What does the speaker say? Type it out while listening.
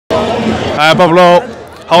Pablo,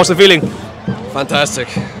 how's the feeling? Fantastic.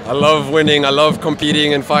 I love winning. I love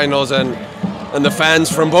competing in finals, and the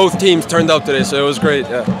fans from both teams turned out today, so it was great.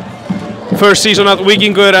 Yeah. First season at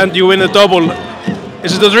Víkingur and you win a double.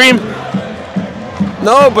 Is it a dream?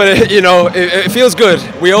 No, but it feels good.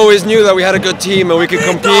 We always knew that we had a good team and we could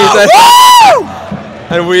compete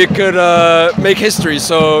and we could make history.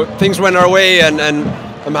 So things went our way, and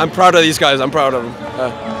I'm proud of these guys. I'm proud of them.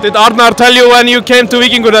 Did Arnar tell you when you came to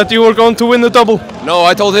Víkingur that you were going to win the double? No,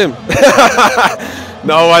 I told him.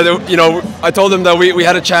 No, I told him that we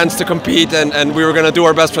had a chance to compete and we were going to do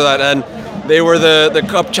our best for that. And they were the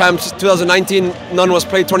Cup champs 2019. None was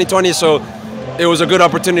played 2020, so it was a good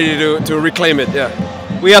opportunity to reclaim it. Yeah.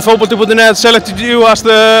 We at Fótbolti.net selected you as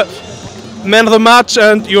the man of the match,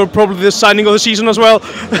 and you're probably the signing of the season as well.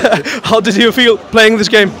 How did you feel playing this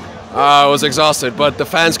game? I was exhausted, but the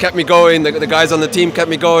fans kept me going. The guys on the team kept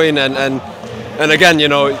me going, and again,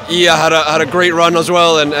 IA had a great run as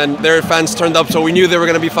well, and their fans turned up, so we knew they were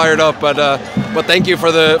going to be fired up. But thank you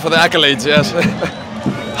for the accolades. Yes.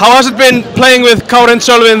 How has it been playing with Kári and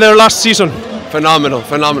Sölvi in their last season? Phenomenal.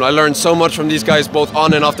 I learned so much from these guys, both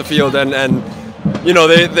on and off the field, and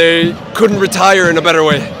they couldn't retire in a better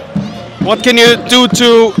way. What can you do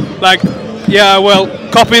to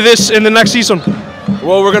copy this in the next season?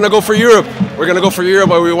 Well, we're going to go for Europe.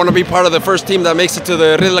 We want to be part of the first team that makes it to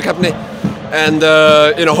the Riðlakeppni,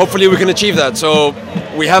 and hopefully we can achieve that. So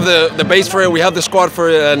we have the base for it, we have the squad for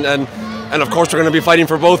it, and of course we're going to be fighting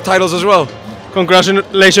for both titles as well.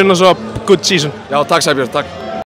 Congratulations on a good season. Já, tack Sæbjörn, tack.